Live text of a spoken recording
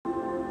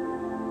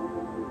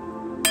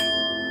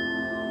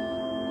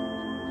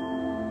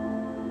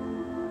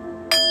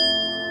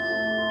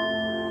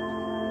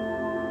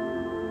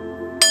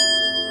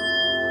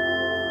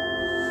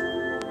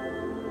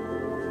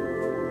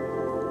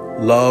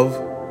love,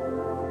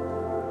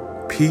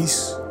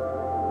 peace,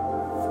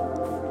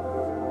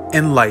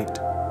 and light.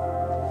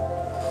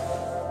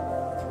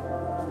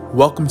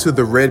 Welcome to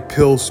the Red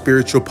Pill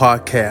Spiritual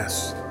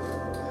Podcast.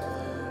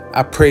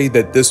 I pray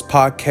that this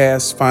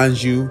podcast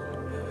finds you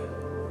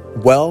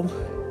well,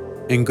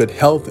 in good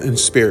health and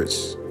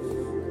spirits.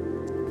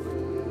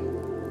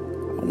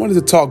 I wanted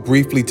to talk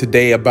briefly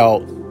today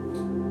about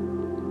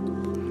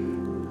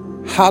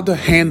how to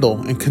handle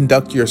and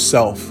conduct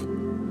yourself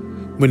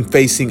when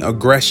facing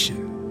aggression,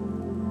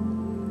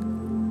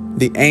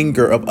 the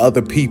anger of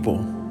other people,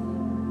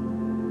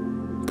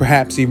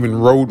 perhaps even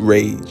road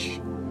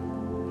rage.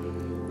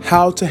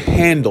 How to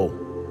handle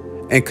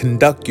and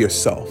conduct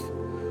yourself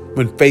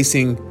when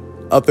facing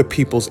other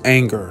people's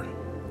anger,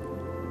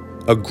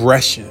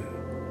 aggression,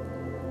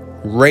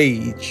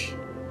 rage,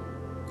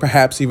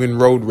 perhaps even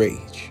road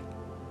rage.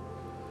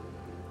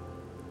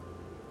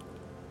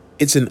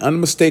 It's an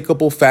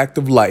unmistakable fact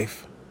of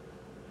life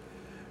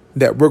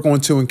that we're going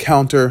to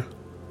encounter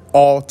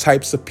all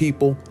types of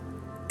people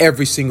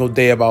every single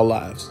day of our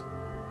lives.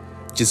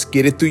 Just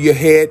get it through your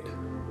head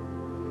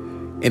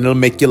and it'll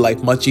make your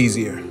life much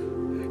easier.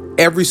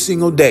 Every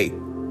single day,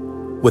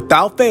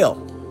 without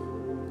fail,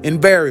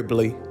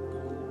 invariably,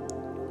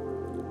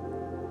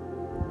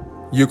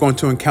 you're going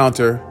to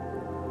encounter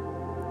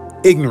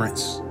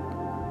ignorance.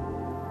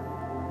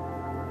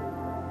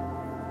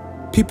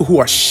 People who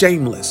are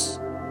shameless,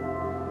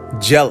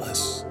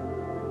 jealous,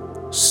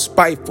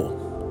 spiteful,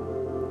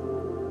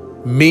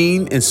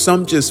 mean, and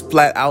some just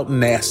flat out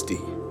nasty.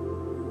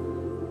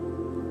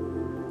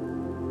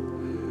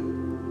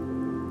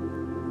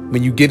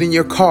 When you get in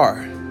your car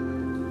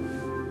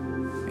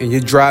and you're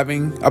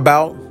driving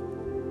about,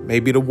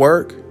 maybe to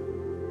work,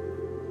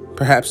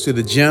 perhaps to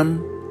the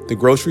gym, the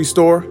grocery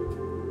store,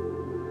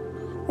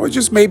 or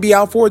just maybe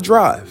out for a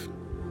drive.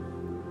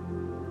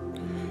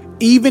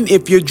 Even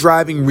if you're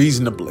driving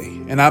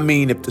reasonably, and I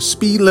mean if the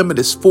speed limit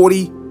is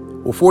 40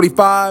 or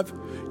 45,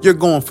 you're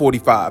going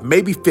 45,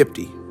 maybe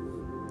 50.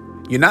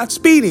 You're not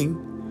speeding,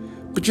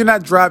 but you're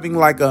not driving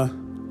like a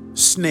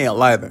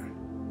snail either.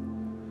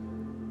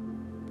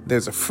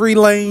 There's a free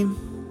lane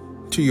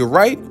to your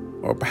right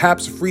or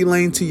perhaps a free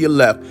lane to your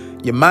left.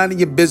 You're minding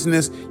your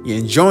business. You're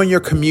enjoying your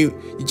commute.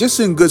 You're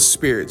just in good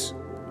spirits.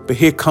 But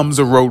here comes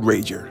a road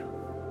rager.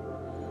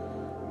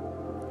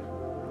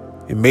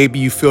 And maybe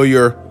you feel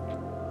your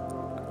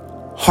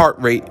heart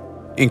rate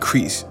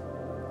increase.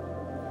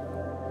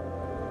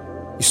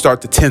 You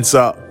start to tense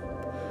up.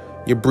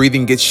 Your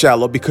breathing gets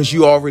shallow because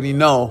you already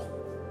know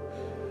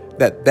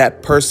that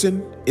that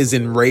person is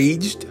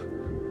enraged.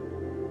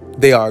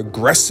 They are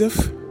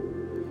aggressive.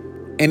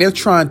 And they're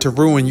trying to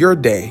ruin your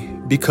day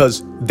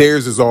because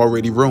theirs is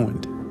already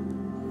ruined.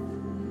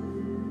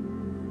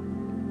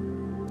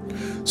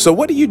 So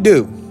what do you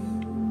do?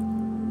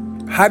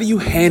 How do you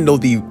handle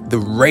the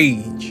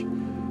rage,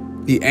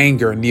 the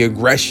anger, and the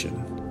aggression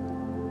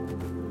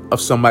of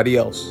somebody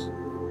else?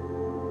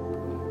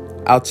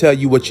 I'll tell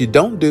you what you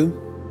don't do.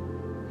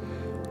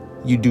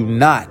 You do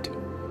not,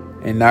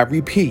 and I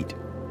repeat,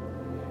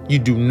 you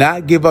do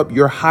not give up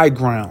your high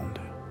ground,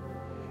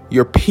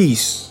 your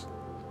peace,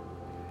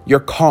 your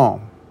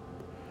calm,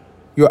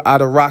 your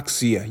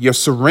ataraxia, your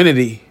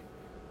serenity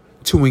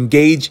to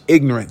engage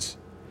ignorance.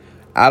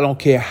 I don't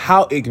care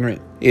how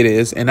ignorant it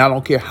is, and I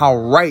don't care how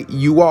right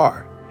you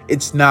are.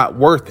 It's not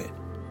worth it.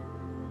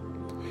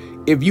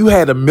 If you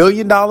had $1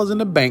 million in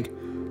the bank,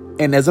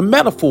 and as a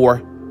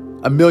metaphor,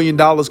 $1 million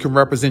can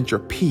represent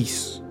your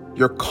peace,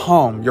 your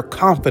calm, your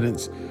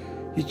confidence.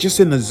 You're just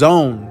in the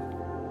zone,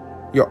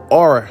 your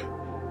aura.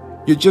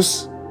 You're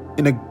just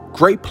in a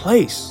great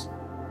place.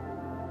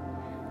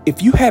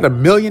 If you had $1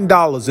 million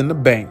in the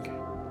bank,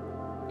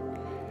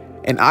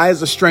 and I,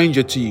 as a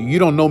stranger to you, you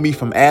don't know me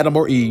from Adam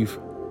or Eve,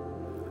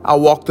 I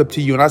walked up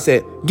to you and I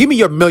said, give me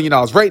your $1 million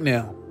right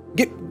now.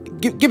 Give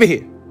it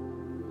here.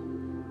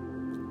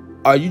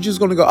 Are you just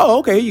going to go, oh,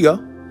 okay, here you go.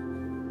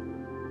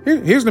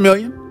 Here's the $1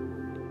 million.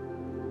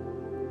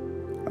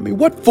 I mean,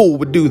 what fool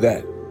would do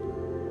that?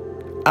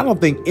 I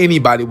don't think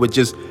anybody would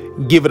just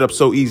give it up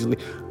so easily.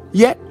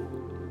 Yet,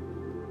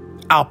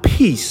 our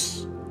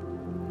peace,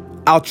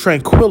 our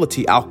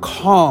tranquility, our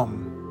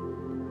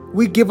calm,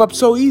 we give up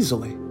so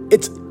easily.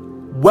 It's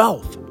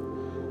wealth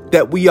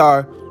that we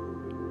are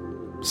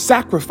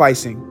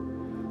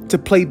sacrificing to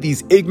play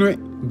these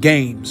ignorant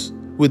games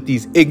with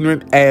these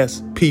ignorant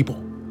ass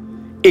people.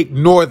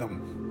 Ignore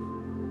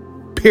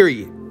them.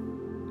 Period.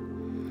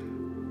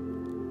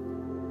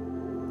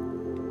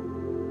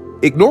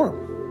 Ignore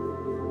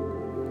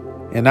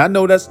them. And I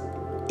know that's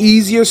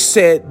easier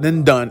said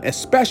than done,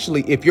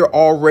 especially if you're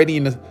already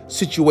in a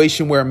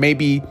situation where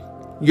maybe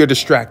you're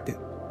distracted.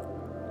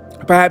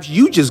 Perhaps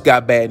you just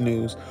got bad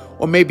news,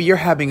 or maybe you're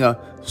having a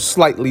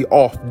slightly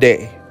off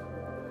day.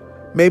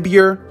 Maybe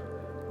you're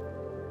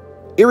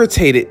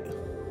irritated,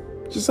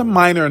 just a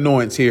minor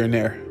annoyance here and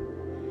there.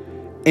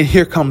 And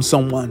here comes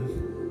someone.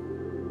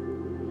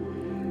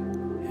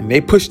 And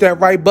they push that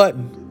right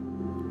button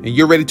and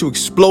you're ready to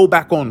explode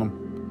back on them.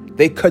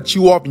 They cut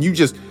you off and you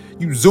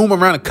zoom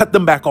around and cut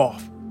them back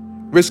off.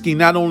 risking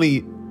not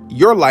only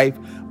your life,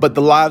 but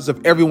the lives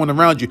of everyone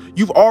around you.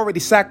 You've already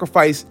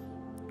sacrificed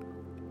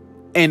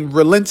and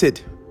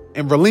relented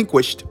and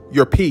relinquished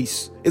your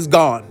peace. It's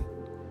gone.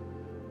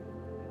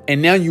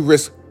 And now you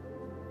risk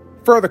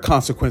further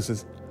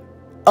consequences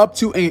up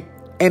to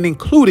and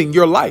including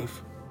your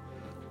life.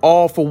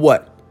 All for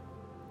what?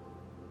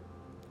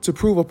 To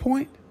prove a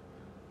point?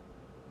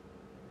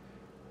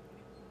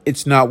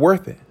 It's not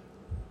worth it.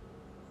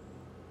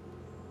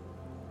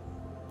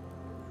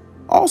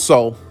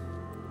 Also,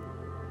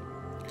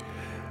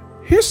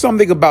 here's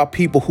something about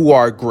people who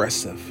are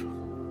aggressive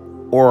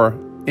or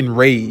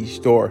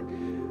enraged or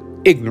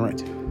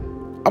ignorant.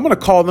 I'm going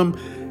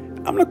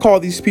to call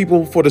these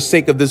people, for the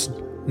sake of this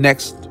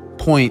next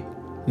point,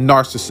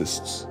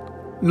 narcissists,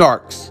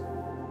 narcs.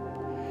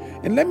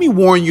 And let me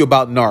warn you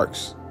about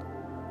narcs,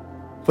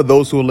 for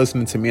those who are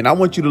listening to me, and I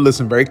want you to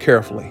listen very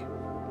carefully.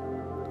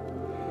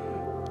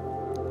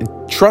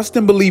 And trust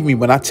and believe me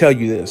when I tell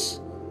you this.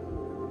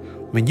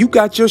 When you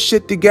got your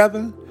shit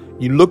together,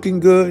 you're looking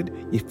good,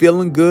 you're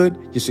feeling good,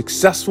 you're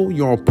successful,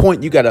 you're on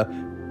point, you got a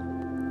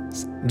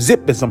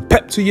zip and some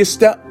pep to your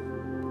step.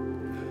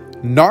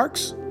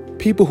 Narcs,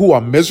 people who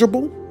are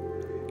miserable,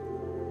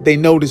 they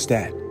notice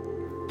that.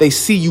 They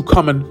see you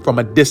coming from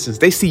a distance.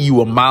 They see you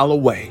a mile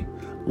away.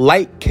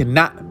 Light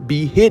cannot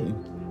be hidden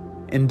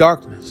in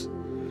darkness.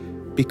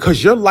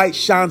 Because your light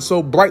shines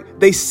so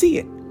bright, they see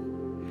it.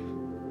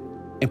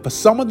 And for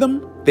some of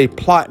them, they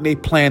plot and they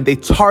plan, they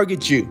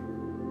target you.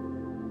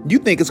 You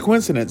think it's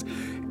coincidence.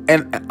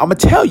 And I'm going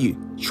to tell you,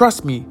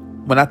 trust me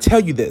when I tell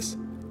you this.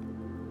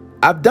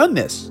 I've done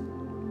this.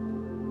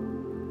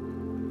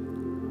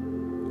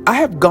 I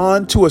have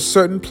gone to a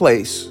certain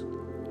place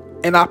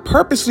and I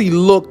purposely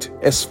looked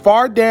as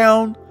far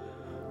down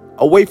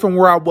away from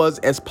where I was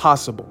as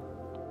possible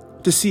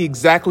to see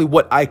exactly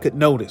what I could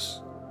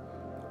notice.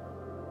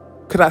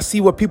 Could I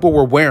see what people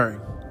were wearing,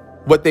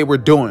 what they were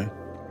doing?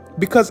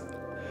 Because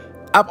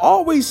I've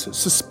always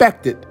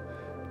suspected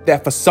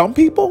that for some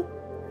people,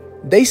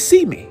 they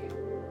see me.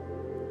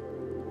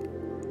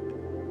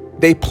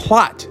 They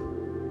plot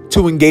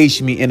to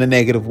engage me in a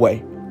negative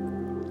way.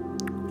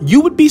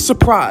 You would be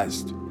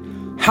surprised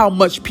how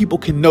much people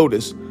can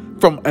notice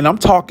from, and I'm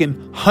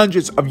talking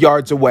hundreds of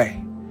yards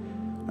away.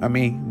 I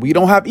mean, we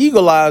don't have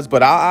eagle eyes,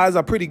 but our eyes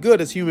are pretty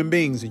good as human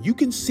beings. You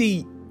can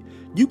see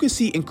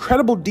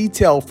incredible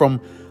detail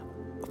from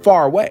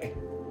far away.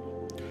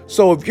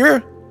 So if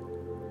you're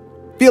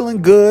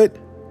feeling good,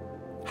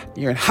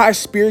 you're in high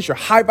spirits, you're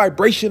high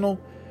vibrational,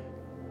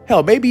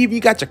 hell, maybe even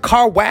you got your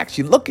car waxed,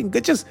 you're looking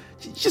good, just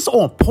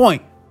on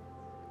point,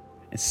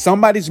 and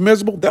somebody's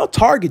miserable, they'll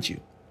target you.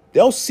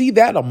 They'll see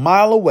that a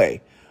mile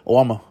away. Oh,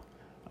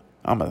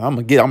 I'm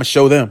gonna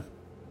show them.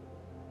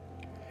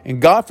 And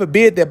God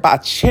forbid that by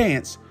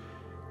chance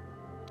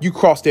you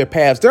cross their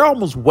paths. They're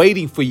almost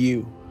waiting for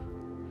you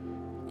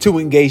to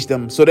engage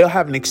them, so they'll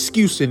have an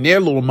excuse in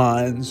their little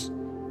minds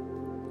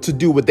to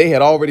do what they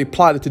had already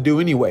plotted to do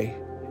anyway.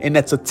 And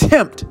that's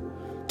attempt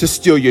to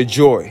steal your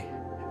joy,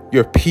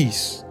 your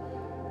peace.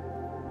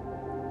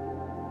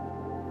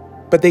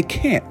 But they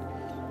can't.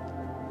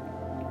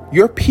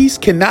 Your peace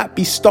cannot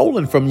be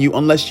stolen from you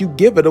unless you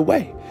give it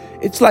away.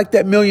 It's like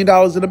that $1 million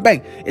in the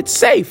bank. It's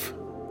safe.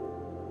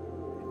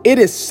 It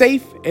is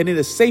safe, and it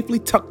is safely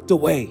tucked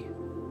away.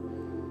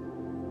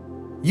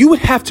 You would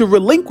have to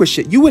relinquish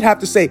it. You would have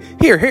to say,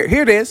 here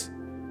it is.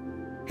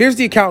 Here's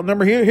the account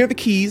number. Here are the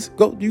keys.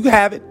 Go, you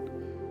have it.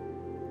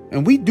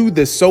 And we do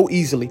this so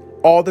easily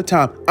all the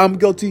time. I'm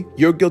guilty.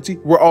 You're guilty.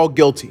 We're all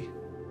guilty.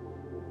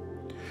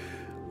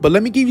 But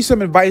let me give you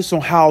some advice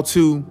on how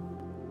to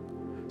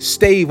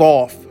stave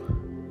off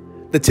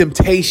the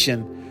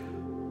temptation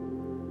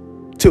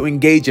to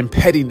engage in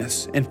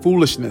pettiness and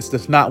foolishness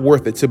that's not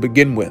worth it to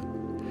begin with.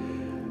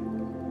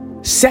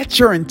 Set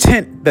your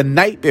intent the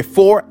night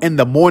before and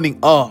the morning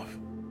of.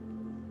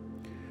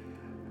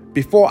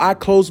 Before I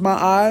close my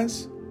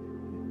eyes,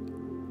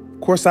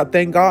 of course, I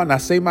thank God and I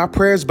say my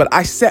prayers, but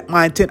I set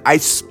my intent. I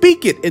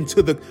speak it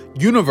into the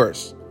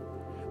universe,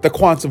 the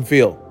quantum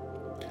field.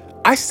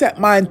 I set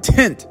my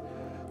intent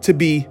to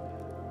be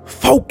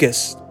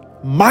focused,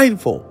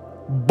 mindful,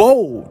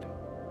 bold,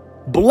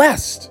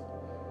 blessed,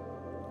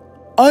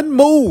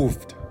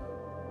 unmoved,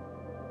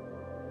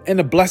 and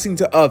a blessing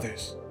to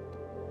others.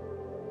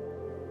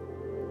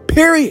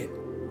 Period.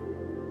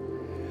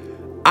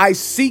 I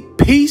seek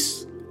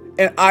peace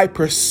and I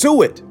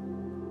pursue it.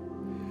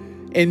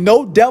 And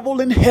no devil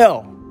in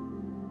hell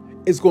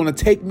is going to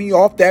take me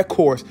off that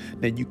course.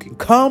 Then you can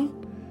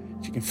come,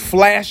 you can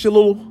flash a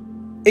little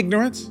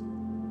ignorance.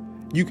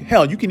 You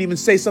can even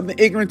say something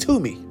ignorant to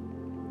me.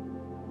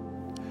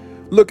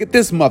 Look at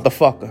this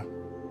motherfucker.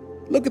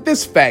 Look at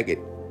this faggot.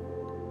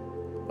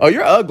 Oh,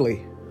 you're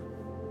ugly.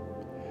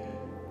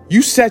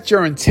 You set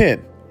your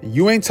intent.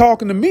 You ain't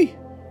talking to me.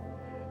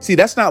 See,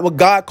 that's not what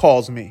God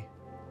calls me.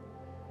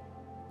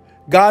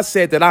 God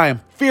said that I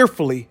am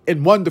fearfully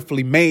and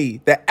wonderfully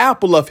made, the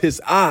apple of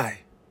his eye.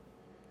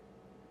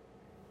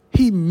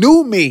 He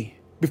knew me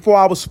before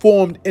I was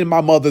formed in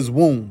my mother's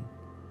womb.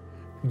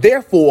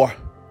 Therefore,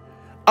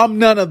 I'm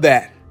none of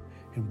that.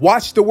 And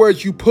watch the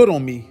words you put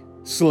on me,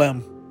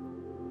 Slim.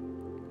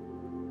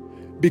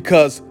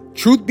 Because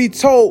truth be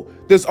told,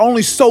 there's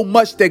only so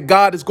much that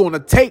God is going to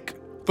take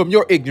from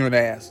your ignorant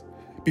ass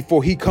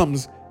before he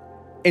comes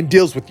and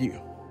deals with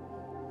you.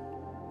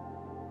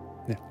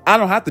 Now, I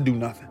don't have to do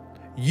nothing.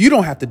 You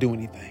don't have to do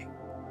anything.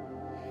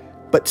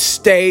 But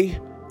stay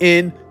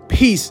in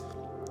peace.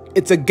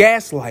 It's a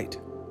gaslight.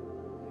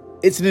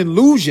 It's an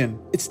illusion.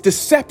 It's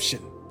deception.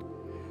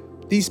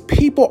 These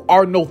people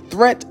are no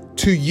threat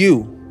to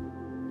you.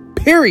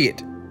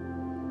 Period.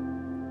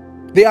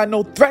 They are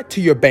no threat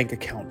to your bank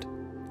account,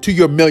 to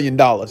your $1 million,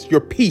 your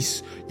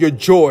peace, your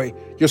joy,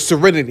 your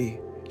serenity,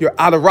 your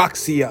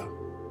ataraxia.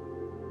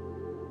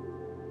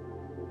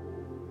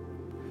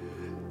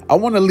 I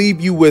want to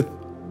leave you with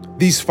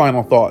these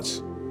final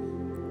thoughts.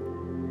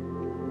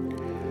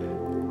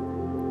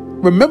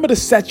 Remember to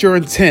set your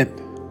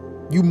intent.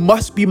 You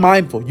must be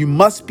mindful. You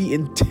must be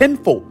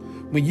intentful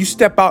when you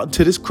step out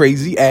into this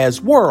crazy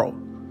ass world.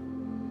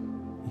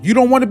 You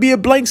don't want to be a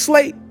blank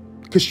slate.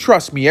 Because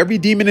trust me, every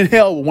demon in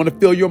hell will want to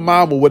fill your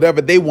mind with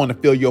whatever they want to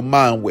fill your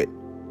mind with.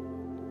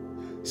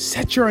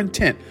 Set your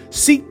intent.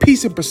 Seek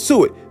peace and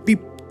pursue it. Be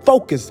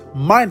focused,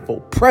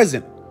 mindful,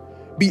 present.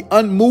 Be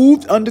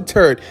unmoved,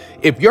 undeterred.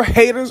 If your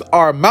haters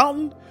are a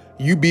mountain,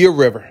 you be a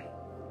river.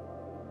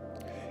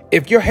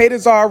 If your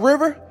haters are a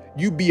river,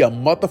 you be a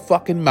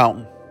motherfucking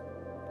mountain.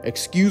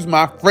 Excuse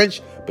my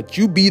French, but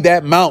you be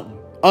that mountain,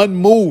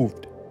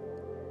 unmoved.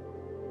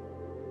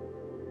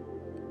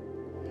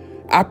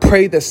 I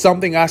pray that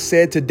something I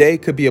said today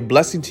could be a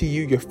blessing to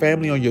you, your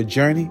family on your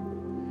journey.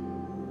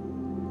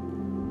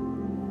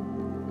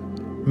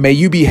 May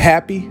you be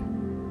happy,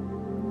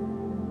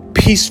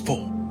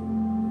 peaceful,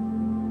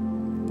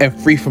 and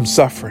free from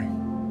suffering.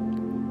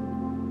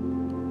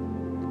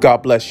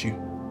 God bless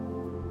you.